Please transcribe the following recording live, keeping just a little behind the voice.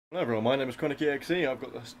Hello everyone, my name is ChroniCXE. I've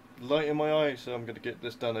got this light in my eye, so I'm going to get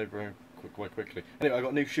this done over quite quickly. Anyway, I've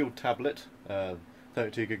got a new Shield Tablet,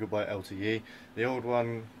 32GB LTE. The old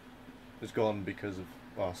one is gone because of,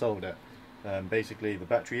 well, I sold it. Basically the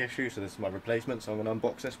battery issue, so this is my replacement, so I'm going to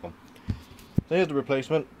unbox this one. So here's the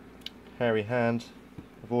replacement. Hairy hand.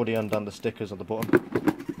 I've already undone the stickers on the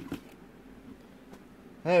bottom.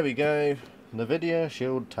 There we go, NVIDIA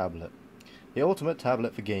Shield Tablet. The ultimate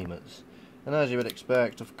tablet for gamers. And as you would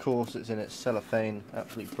expect, of course, it's in its cellophane,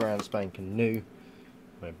 absolutely brand spanking new.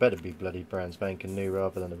 Well, it better be bloody brand spanking new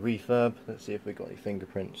rather than a refurb. Let's see if we've got any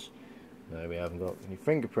fingerprints. No, we haven't got any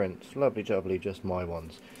fingerprints. Lovely jubbly, just my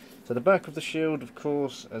ones. So the back of the Shield, of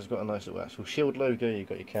course, has got a nice little actual Shield logo. You've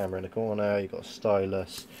got your camera in the corner, you've got a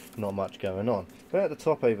stylus, not much going on. But at the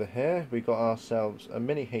top over here, we've got ourselves a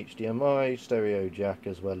mini HDMI, stereo jack,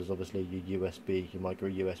 as well as obviously your USB, your micro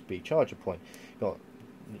USB charger point. Got,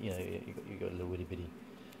 you know, you got little itty bitty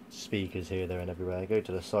speakers here, there and everywhere. Go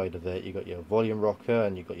to the side of it, you got your volume rocker,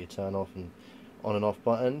 and you got your turn off and on and off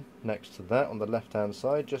button. Next to that, on the left hand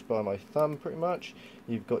side, just by my thumb pretty much,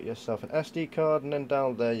 you've got yourself an SD card, and then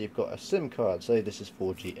down there you've got a SIM card. So this is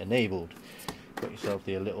 4G enabled. Got yourself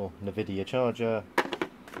your little NVIDIA charger,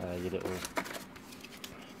 your little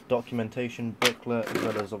documentation booklet, as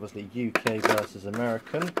well as obviously UK versus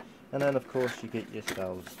American, and then of course you get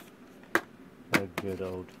yourselves a good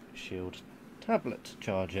old Shield tablet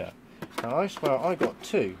charger. Now I swear I got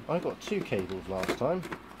two cables last time,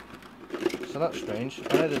 so that's strange.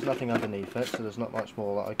 I know there's nothing underneath it, so there's not much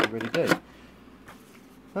more that I can really do.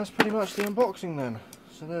 That's pretty much the unboxing then.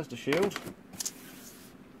 So there's the Shield.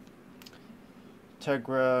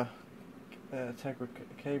 Tegra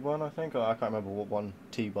K1, I think. Oh, I can't remember what one.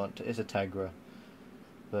 T1. It's a Tegra.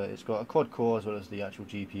 But it's got a quad core as well as the actual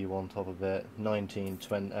GPU on top of it.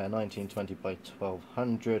 1920 by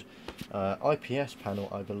 1200. IPS panel,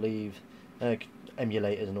 I believe.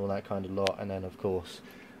 Emulators and all that kind of lot. And then, of course,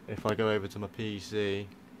 if I go over to my PC,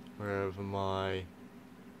 wherever my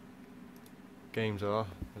games are,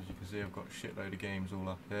 as you can see, I've got a shitload of games all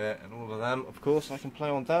up here, and all of them, of course, I can play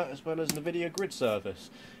on that as well as NVIDIA Grid service.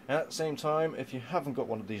 And at the same time, if you haven't got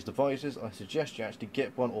one of these devices, I suggest you actually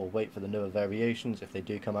get one, or wait for the newer variations if they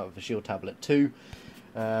do come out with a Shield Tablet 2.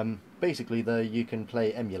 Basically, though, you can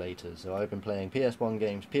play emulators. So I've been playing PS1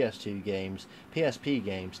 games, PS2 games, PSP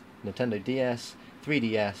games, Nintendo DS,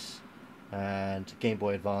 3DS, and Game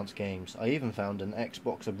Boy Advance games. I even found an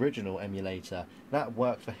Xbox original emulator that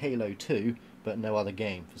worked for Halo 2, but no other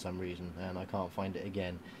game for some reason, and I can't find it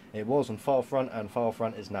again. It was on Filefront, and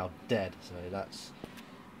Filefront is now dead, so that's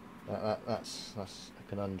a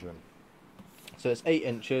conundrum. So it's 8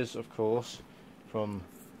 inches, of course, from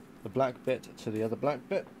the black bit to the other black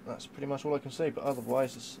bit. That's pretty much all I can say, but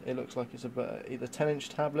otherwise it looks like it's about either 10-inch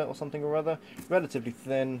tablet or something or other. Relatively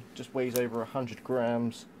thin, just weighs over 100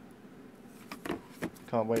 grams.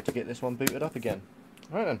 Can't wait to get this one booted up again.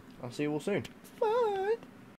 Alright then, I'll see you all soon. Bye!